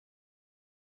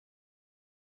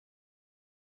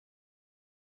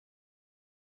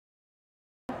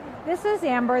This is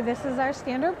Amber. This is our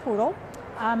standard poodle.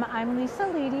 I'm Lisa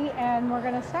Leady, and we're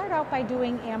going to start out by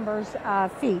doing Amber's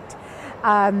feet.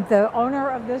 The owner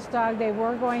of this dog, they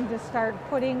were going to start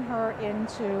putting her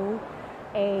into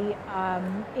a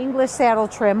English saddle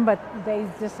trim, but they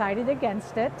decided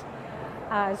against it.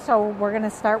 So we're going to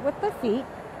start with the feet.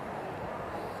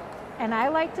 And I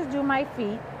like to do my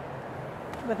feet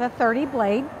with a 30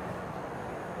 blade.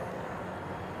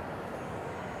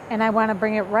 And I want to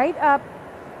bring it right up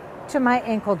to my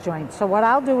ankle joint. So what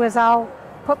I'll do is I'll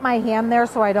put my hand there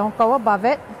so I don't go above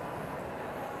it.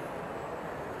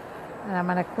 And I'm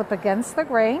going to clip against the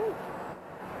grain.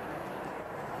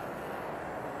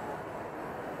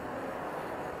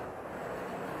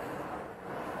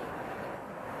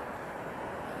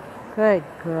 Good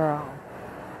girl.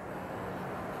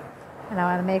 And I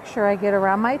want to make sure I get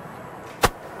around my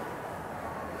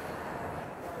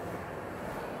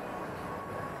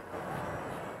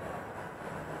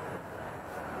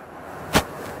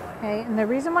okay, and the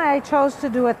reason why I chose to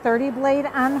do a 30 blade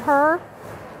on her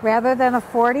rather than a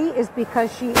 40 is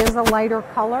because she is a lighter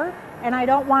color and I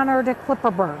don't want her to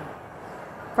clipper burn.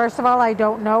 First of all, I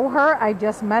don't know her. I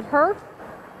just met her.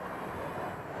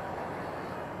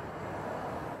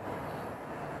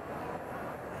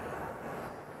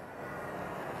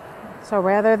 So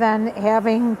rather than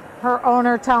having her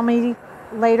owner tell me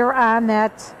later on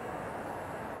that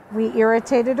we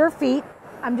irritated her feet,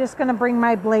 I'm just going to bring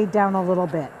my blade down a little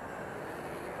bit.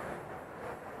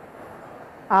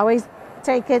 Always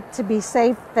take it to be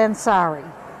safe than sorry.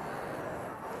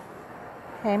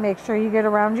 Okay, make sure you get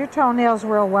around your toenails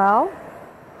real well.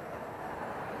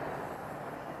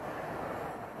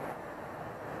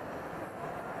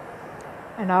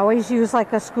 And always use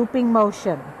like a scooping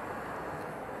motion.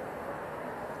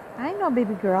 I know,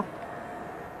 baby girl.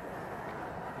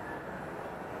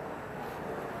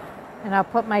 And I'll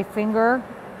put my finger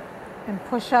and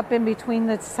push up in between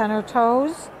the center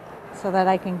toes so that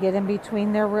I can get in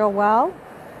between there real well.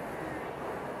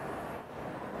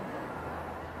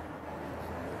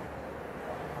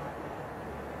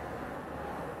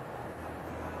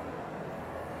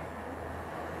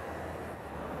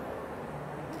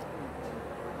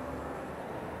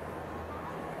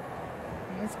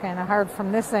 It's kind of hard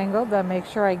from this angle to make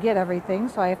sure I get everything,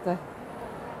 so I have to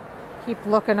keep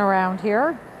looking around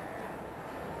here.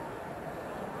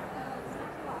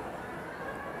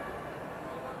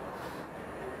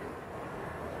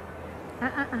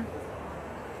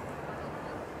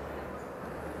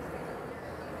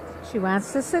 She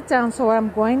wants to sit down, so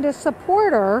I'm going to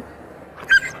support her.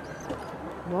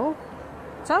 Whoa,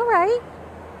 it's all right.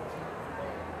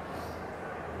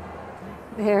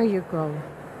 There you go.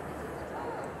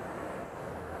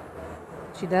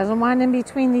 She doesn't want in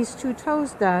between these two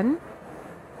toes done.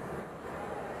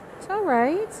 It's all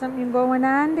right. Something going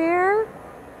on there?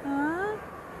 Huh?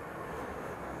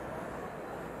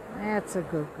 That's a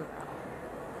good girl.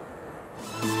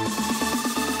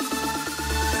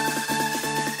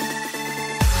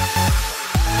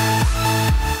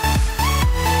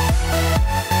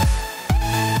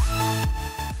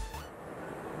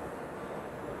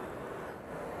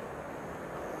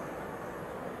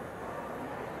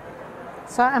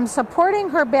 So I'm supporting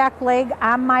her back leg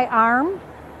on my arm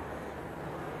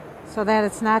so that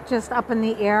it's not just up in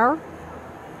the air.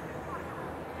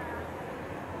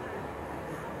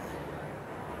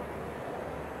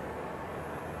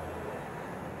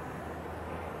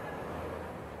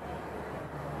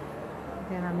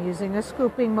 And I'm using a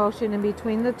scooping motion in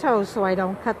between the toes so I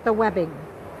don't cut the webbing.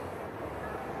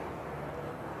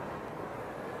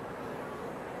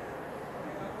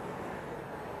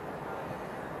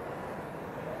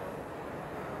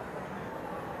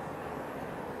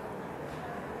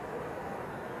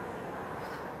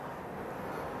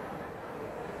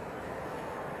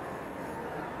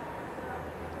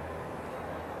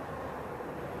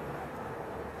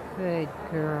 Good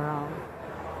girl.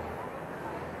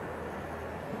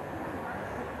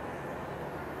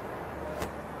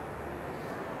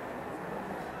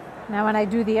 Now when I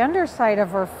do the underside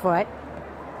of her foot,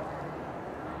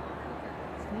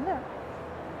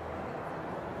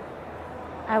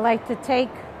 I like to take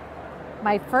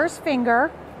my first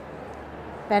finger,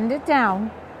 bend it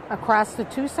down across the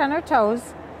two center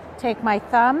toes, take my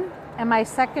thumb and my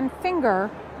second finger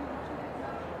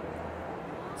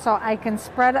so I can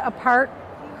spread apart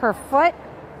her foot.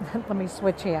 Let me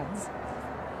switch hands.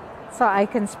 So I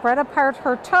can spread apart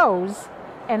her toes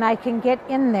and I can get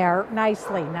in there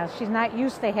nicely. Now she's not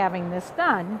used to having this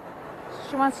done.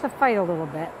 She wants to fight a little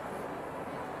bit.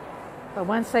 But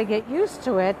once they get used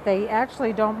to it, they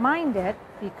actually don't mind it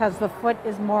because the foot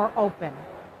is more open.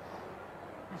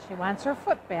 She wants her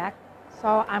foot back.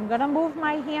 So I'm going to move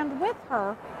my hand with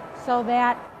her so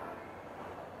that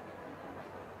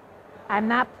I'm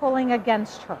not pulling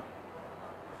against her.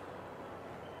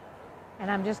 And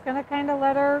I'm just going to kind of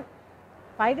let her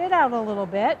fight it out a little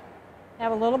bit,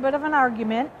 have a little bit of an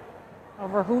argument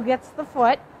over who gets the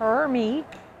foot, her or me.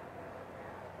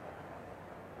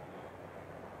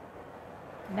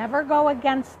 Never go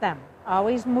against them.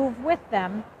 Always move with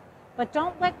them, but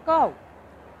don't let go.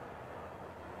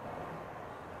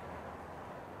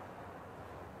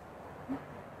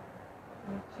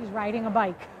 She's riding a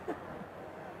bike.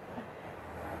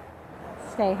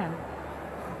 Stay, honey.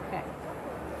 Okay.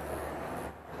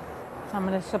 So I'm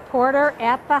going to support her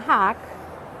at the hock,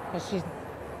 because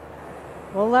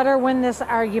we'll let her win this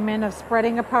argument of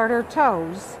spreading apart her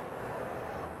toes.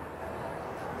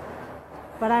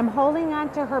 But I'm holding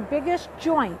on to her biggest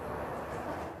joint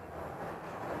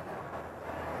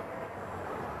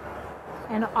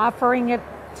and offering it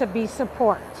to be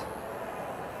support.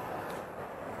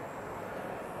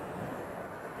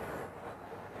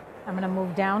 I'm going to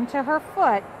move down to her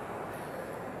foot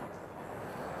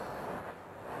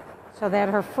so that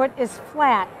her foot is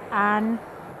flat on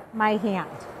my hand.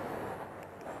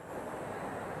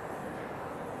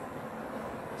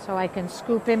 So I can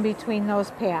scoop in between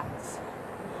those pads.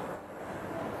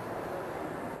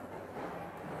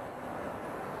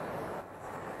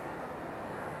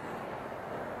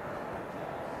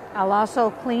 I'll also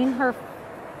clean her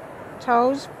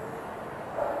toes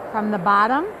from the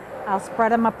bottom. I'll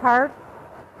spread them apart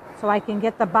so I can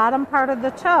get the bottom part of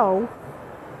the toe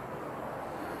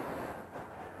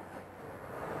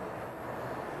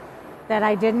that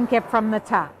I didn't get from the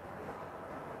top,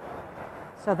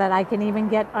 so that I can even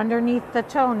get underneath the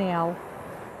toenail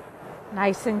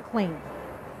nice and clean.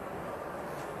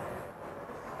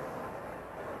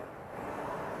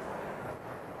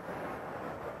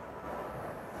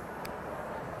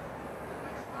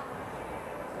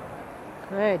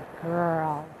 Good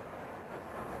girl.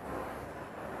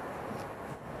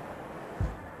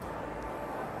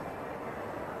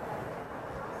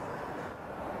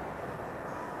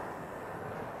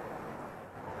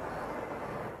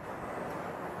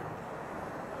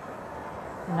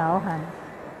 No, honey.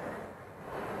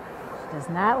 She does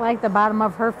not like the bottom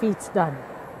of her feet's done.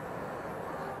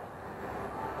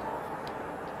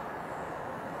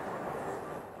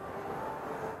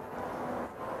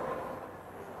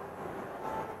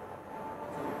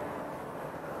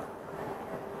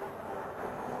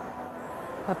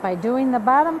 But by doing the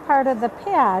bottom part of the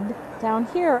pad down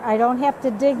here, I don't have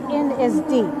to dig in as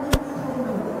deep.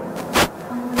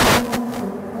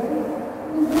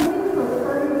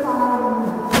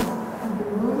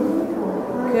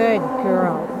 Good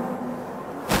girl.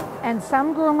 And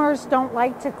some groomers don't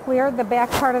like to clear the back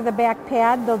part of the back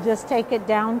pad. They'll just take it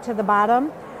down to the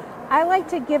bottom. I like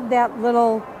to give that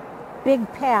little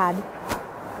big pad,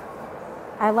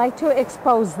 I like to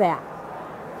expose that,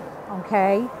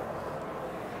 okay?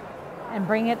 And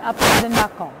bring it up to the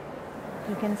knuckle.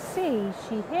 You can see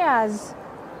she has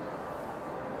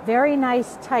very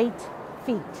nice tight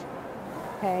feet,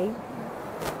 okay?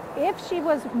 If she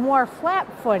was more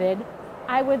flat-footed,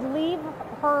 I would leave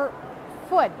her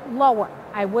foot lower.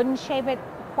 I wouldn't shave it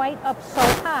quite up so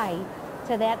high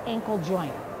to that ankle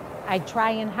joint. I'd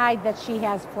try and hide that she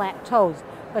has flat toes,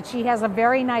 but she has a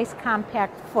very nice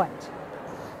compact foot.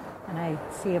 And I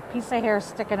see a piece of hair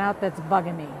sticking out that's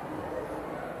bugging me.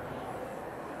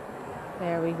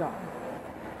 There we go.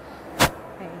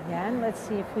 Okay, again, let's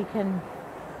see if we can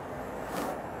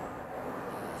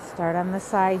start on the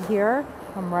side here.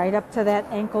 Come right up to that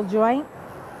ankle joint.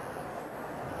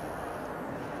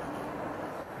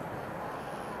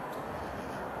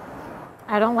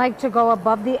 I don't like to go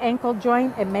above the ankle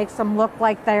joint. It makes them look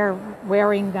like they're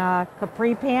wearing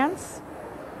capri pants.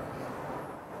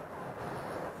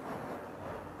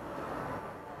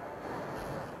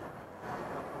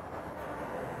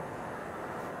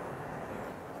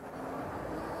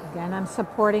 Again, I'm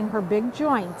supporting her big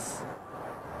joints.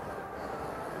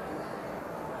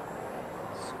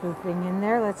 Scooping in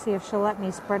there. Let's see if she'll let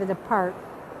me spread it apart.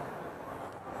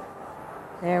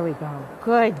 There we go.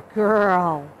 Good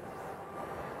girl.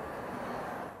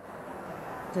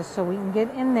 Just so we can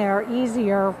get in there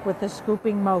easier with the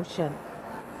scooping motion.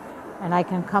 And I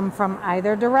can come from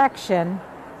either direction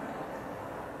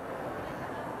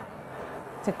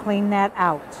to clean that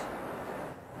out.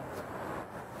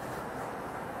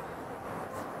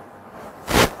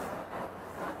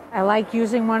 I like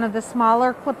using one of the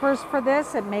smaller clippers for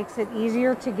this. It makes it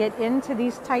easier to get into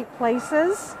these tight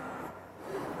places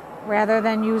rather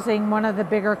than using one of the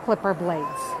bigger clipper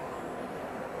blades.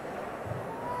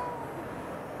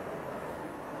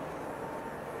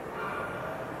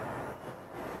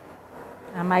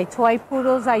 my toy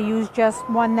poodles, I use just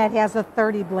one that has a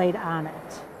 30 blade on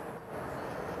it.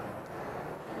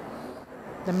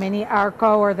 The mini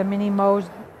Arco or the mini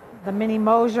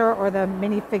Mosier or the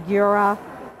mini Figura.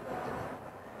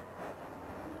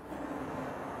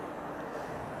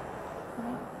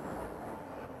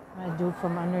 I do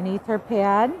from underneath her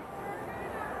pad.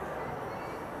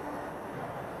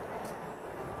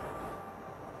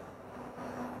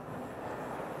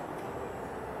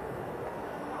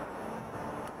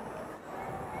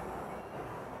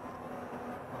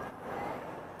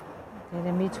 Get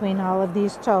in between all of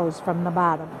these toes from the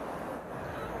bottom.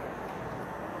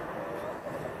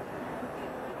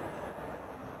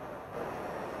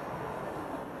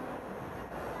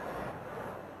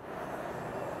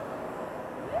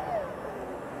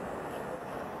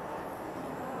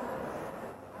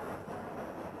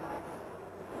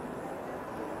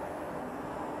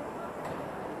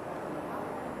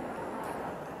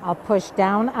 I'll push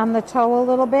down on the toe a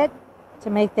little bit to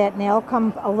make that nail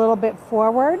come a little bit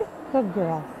forward. Good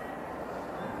girl.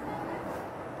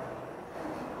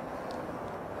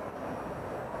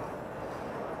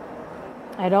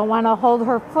 I don't want to hold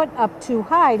her foot up too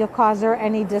high to cause her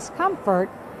any discomfort.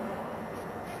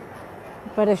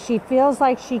 But if she feels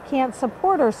like she can't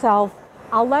support herself,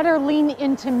 I'll let her lean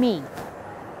into me,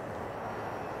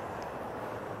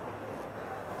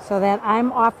 so that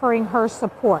I'm offering her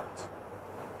support.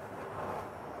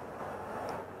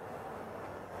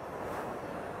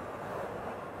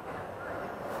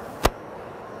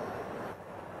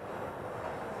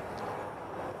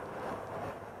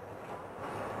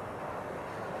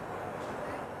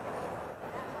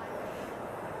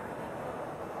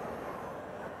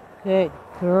 Good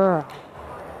girl.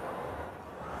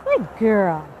 Good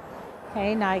girl.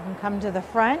 Okay, now I can come to the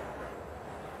front.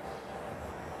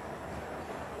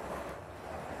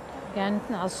 Again,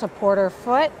 I'll support her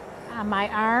foot on my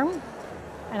arm.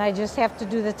 And I just have to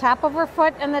do the top of her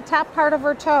foot and the top part of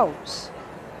her toes.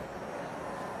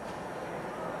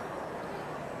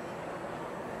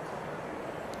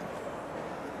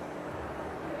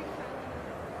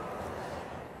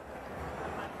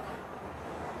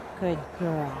 Good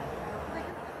girl.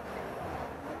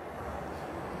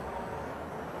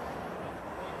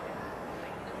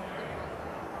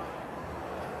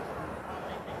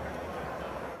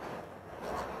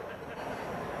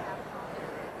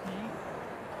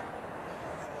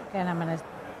 Again, I'm going to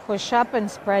push up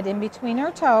and spread in between her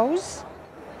toes.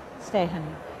 Stay, honey.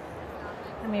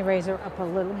 Let me raise her up a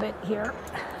little bit here.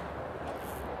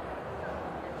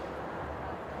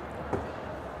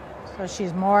 So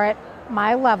she's more at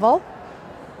my level.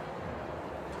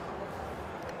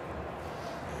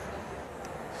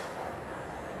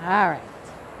 All right.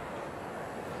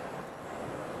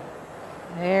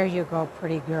 There you go,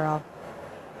 pretty girl.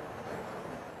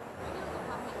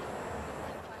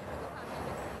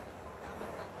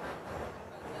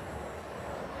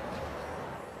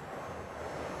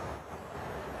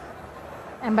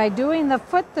 And by doing the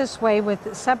foot this way,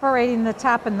 with separating the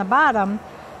top and the bottom,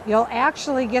 you'll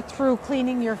actually get through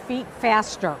cleaning your feet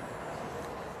faster.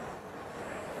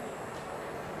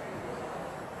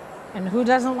 And who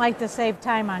doesn't like to save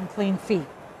time on clean feet?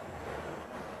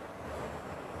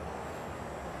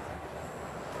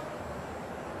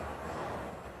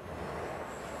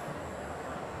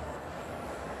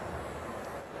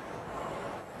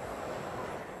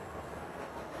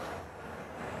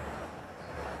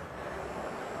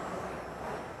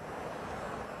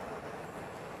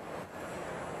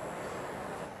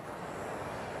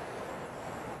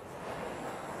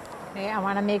 Okay, I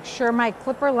want to make sure my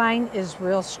clipper line is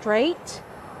real straight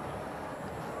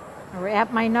or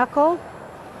at my knuckle,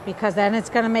 because then it's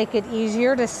going to make it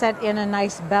easier to set in a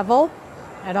nice bevel.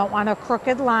 I don't want a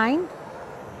crooked line.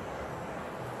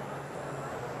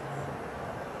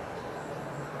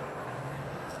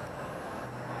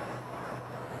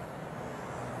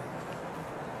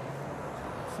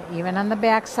 So even on the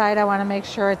back side, I want to make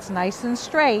sure it's nice and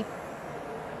straight.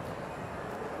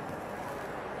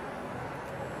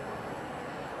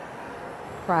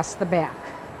 Across the back.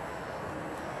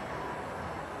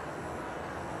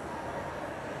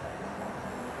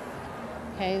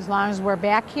 Okay, as long as we're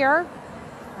back here,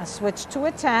 I'll switch to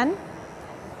a 10.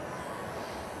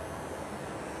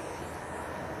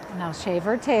 And I'll shave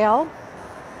her tail.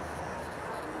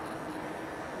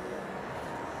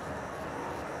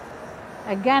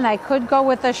 Again, I could go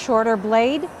with a shorter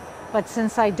blade, but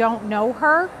since I don't know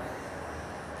her,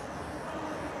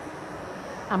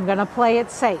 I'm going to play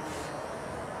it safe.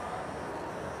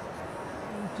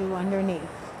 Do underneath.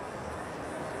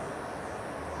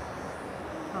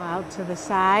 Go out to the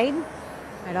side.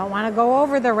 I don't want to go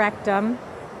over the rectum.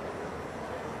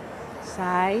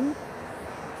 side,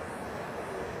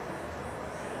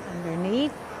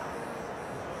 underneath.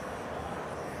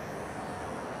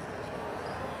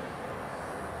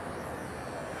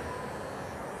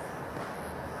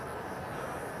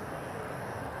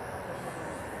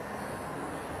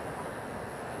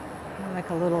 Like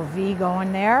a little V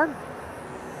going there.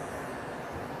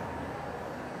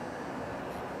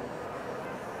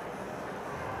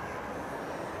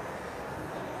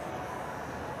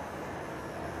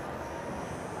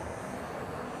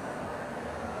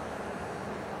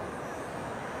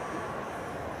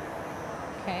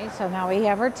 Okay, so now we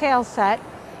have her tail set.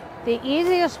 The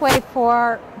easiest way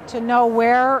to know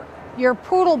where your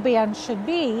poodle band should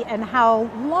be and how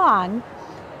long,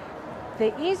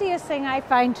 the easiest thing I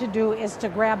find to do is to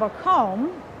grab a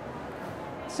comb.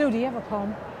 Sue, do you have a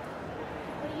comb?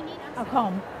 What do you need? A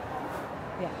comb.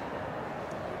 Yeah.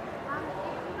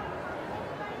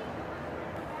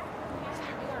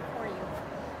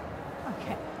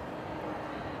 Okay.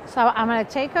 So I'm going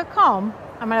to take a comb.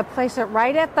 I'm going to place it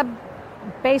right at the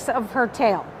base of her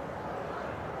tail.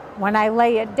 When I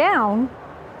lay it down,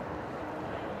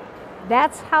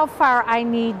 that's how far I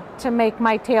need to make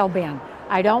my tail band.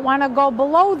 I don't want to go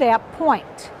below that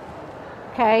point,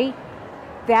 okay?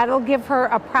 That'll give her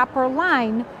a proper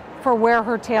line for where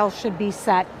her tail should be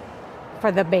set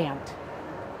for the band.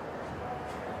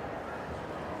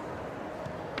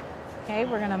 Okay,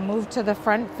 we're going to move to the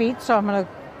front feet, so I'm going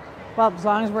to, well, as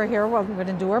long as we're here, we're going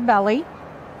to do her belly.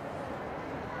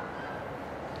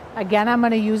 Again, I'm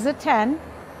going to use a 10.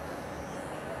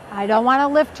 I don't want to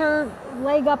lift her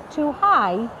leg up too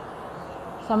high.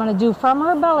 So I'm going to do from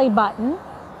her belly button,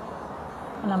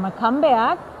 and I'm going to come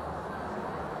back,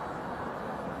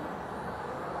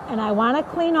 and I want to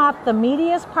clean off the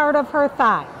meatiest part of her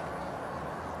thigh.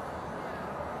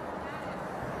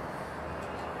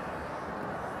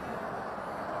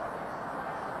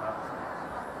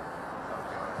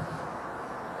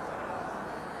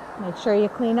 Make sure you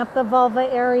clean up the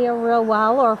vulva area real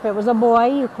well, or if it was a boy,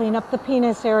 you clean up the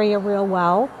penis area real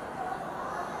well.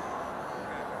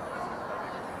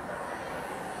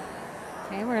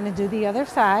 Okay, we're going to do the other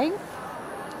side.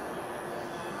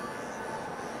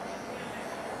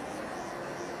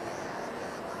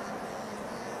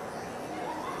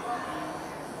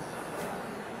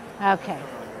 Okay.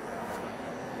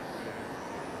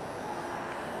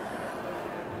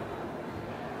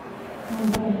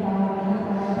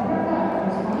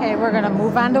 Okay, we're going to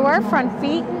move on to our front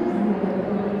feet.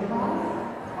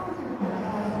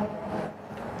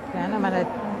 Then I'm going to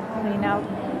clean out,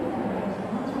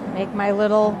 make my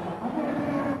little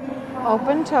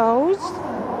open toes.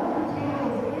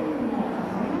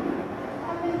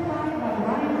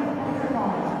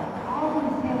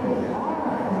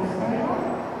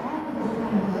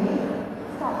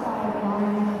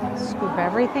 Scoop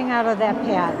everything out of that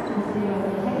pad.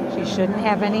 She shouldn't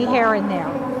have any hair in there.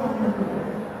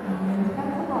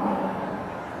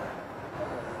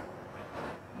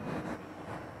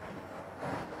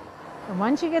 And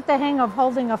once you get the hang of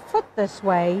holding a foot this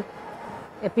way,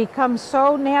 it becomes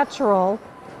so natural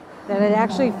that it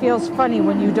actually feels funny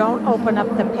when you don't open up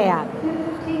the pad.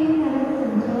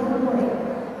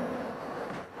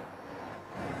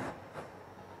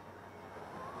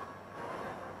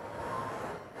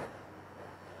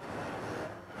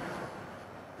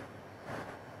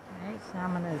 So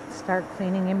I'm going to start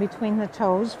cleaning in between the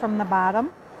toes from the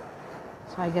bottom.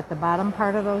 So I get the bottom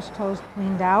part of those toes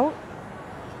cleaned out.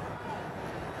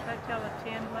 Should I tell a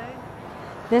 10 blade?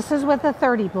 This is with a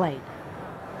 30 blade.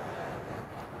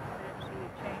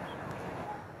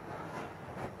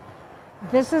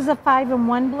 This is a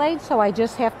 5-in-1 blade, so I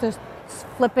just have to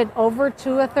flip it over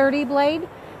to a 30 blade.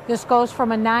 This goes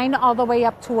from a 9 all the way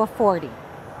up to a 40.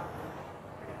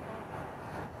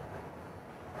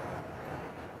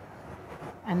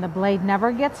 And the blade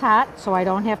never gets hot, so I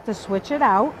don't have to switch it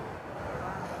out.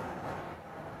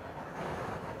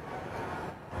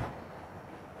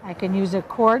 I can use it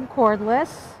cordless,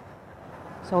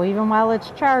 so even while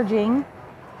it's charging,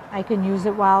 I can use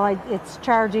it while it's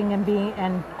charging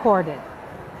and corded.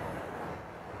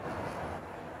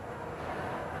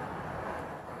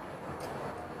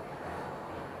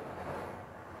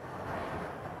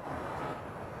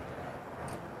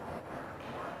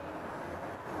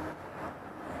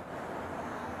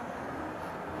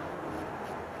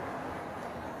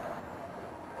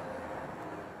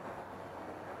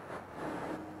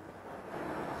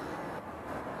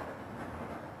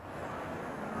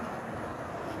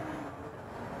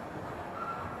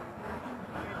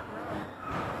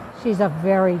 She's a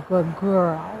very good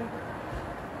girl.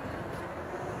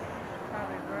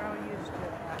 Probably we're all used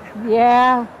to it.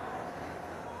 Yeah.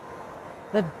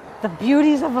 the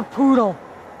beauties of a poodle.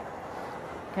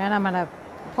 Again, I'm going to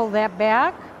pull that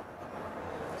back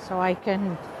so I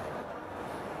can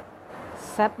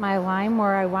set my line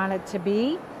where I want it to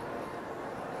be.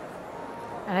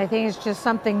 And I think it's just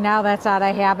something now that's out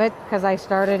of habit because I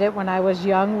started it when I was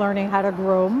young, learning how to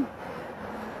groom.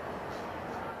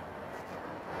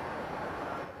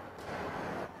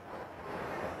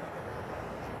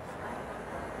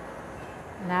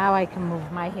 Now I can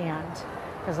move my hand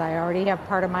because I already have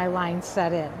part of my line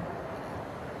set in.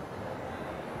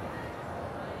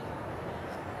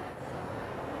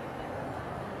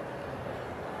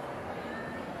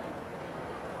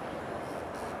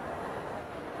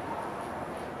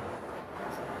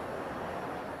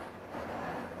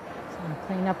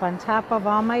 Clean up on top of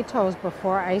all my toes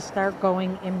before I start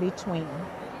going in between.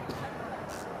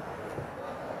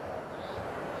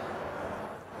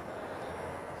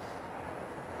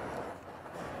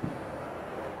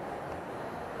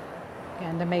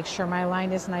 Again, to make sure my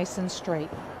line is nice and straight.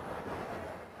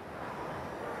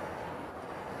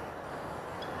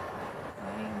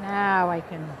 Okay, now I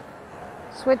can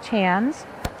switch hands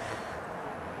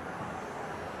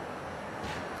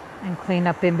and clean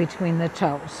up in between the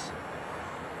toes.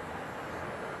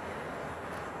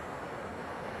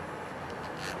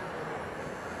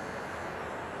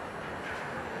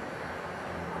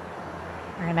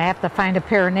 We're going to have to find a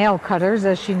pair of nail cutters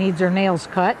as she needs her nails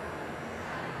cut.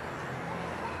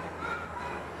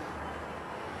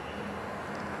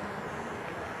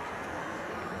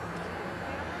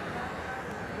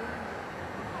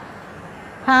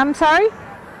 I'm sorry?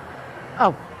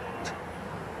 Oh.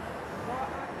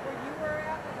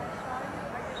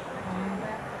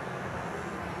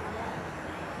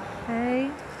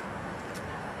 Okay.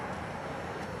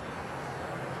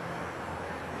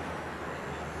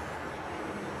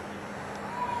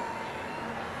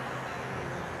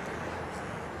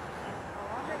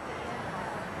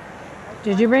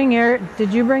 Did you bring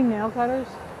nail cutters?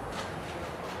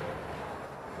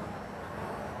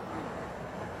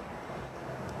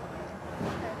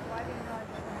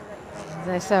 As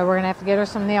I said, we're gonna have to get her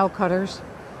some nail cutters.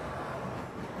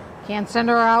 Can't send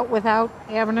her out without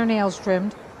having her nails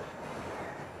trimmed.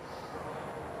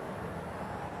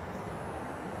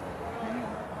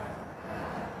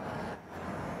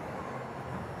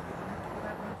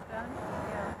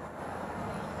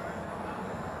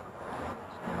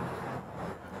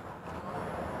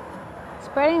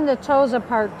 Spreading the toes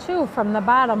apart too from the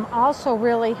bottom also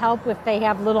really help if they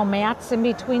have little mats in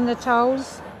between the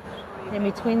toes, in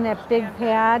between that big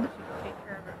pad.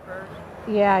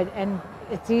 Yeah, and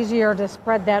it's easier to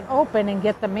spread that open and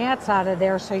get the mats out of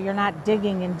there so you're not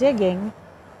digging and digging.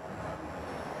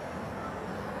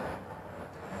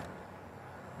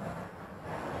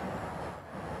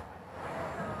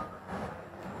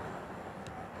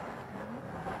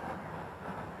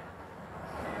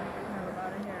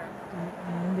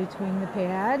 In between the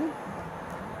pad.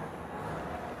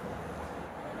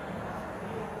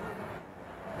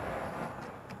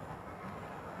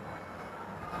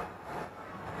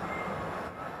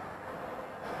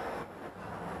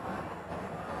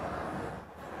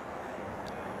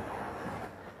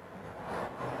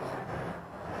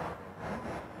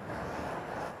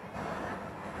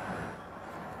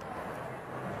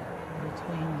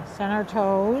 Between the center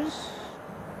toes.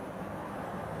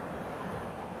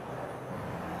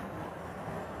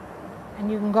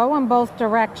 And you can go in both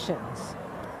directions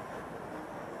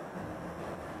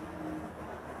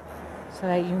so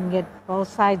that you can get both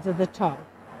sides of the toe.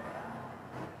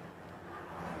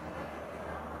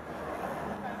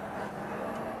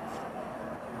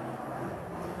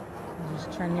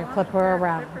 Just turn your clipper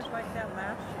around. Like that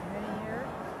last many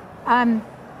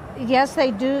years? Yes,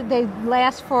 they do. They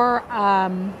last for,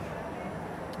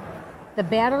 the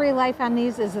battery life on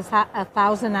these is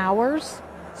 1,000 hours.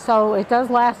 So it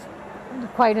does last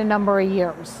quite a number of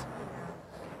years.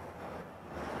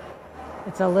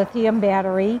 It's a lithium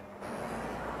battery.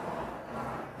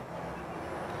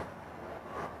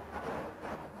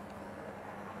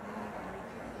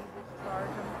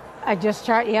 I just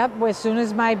charge, yep, as soon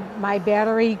as my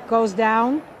battery goes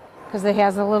down, because it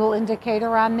has a little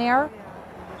indicator on there,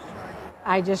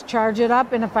 I just charge it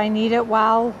up, and if I need it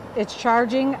while it's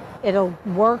charging, it'll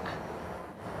work.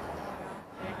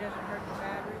 It doesn't hurt the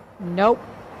battery? Nope.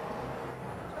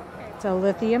 It's a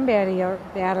lithium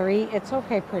battery. It's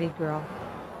okay, pretty girl.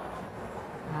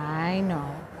 I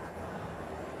know.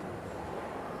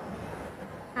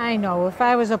 I know. If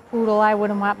I was a poodle, I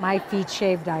wouldn't want my feet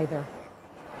shaved either.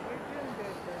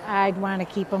 I'd want to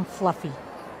keep them fluffy.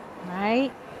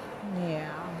 Right? Yeah.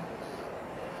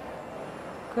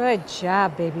 Good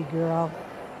job, baby girl.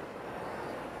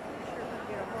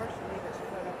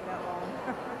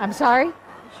 I'm sorry? You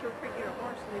sure could get a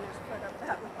horse and they just put up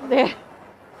that way.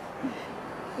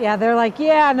 Yeah, they're like,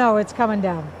 yeah, no, it's coming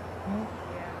down.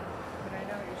 Yeah, but I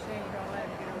know what you're saying. You don't let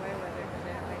them get away with it because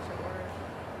then it makes it worse.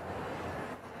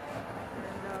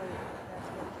 I know that's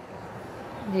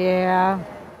what you Yeah.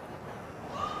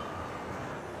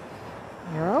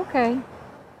 You're okay.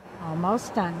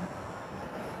 Almost done.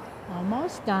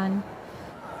 Almost done.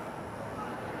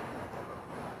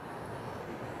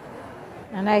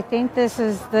 And I think this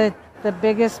is the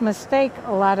biggest mistake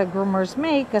a lot of groomers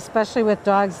make, especially with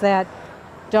dogs that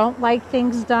don't like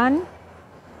things done,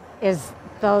 is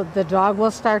the dog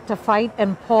will start to fight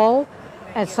and pull,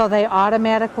 and so they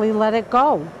automatically let it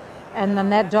go. And then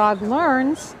that dog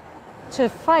learns to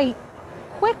fight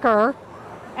quicker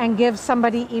and give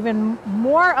somebody even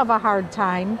more of a hard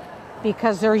time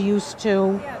because they're used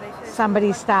to they say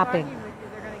somebody so stopping. with you,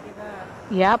 they're going to give up.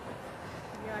 Yep.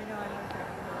 Yeah, I know. I like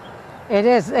that. It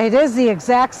is. It is the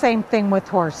exact same thing with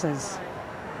horses.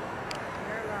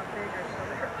 They're a lot bigger, so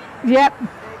they're Yep. taking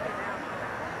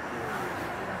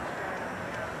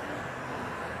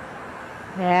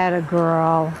out. Atta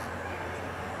girl.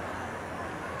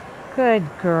 Good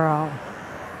girl.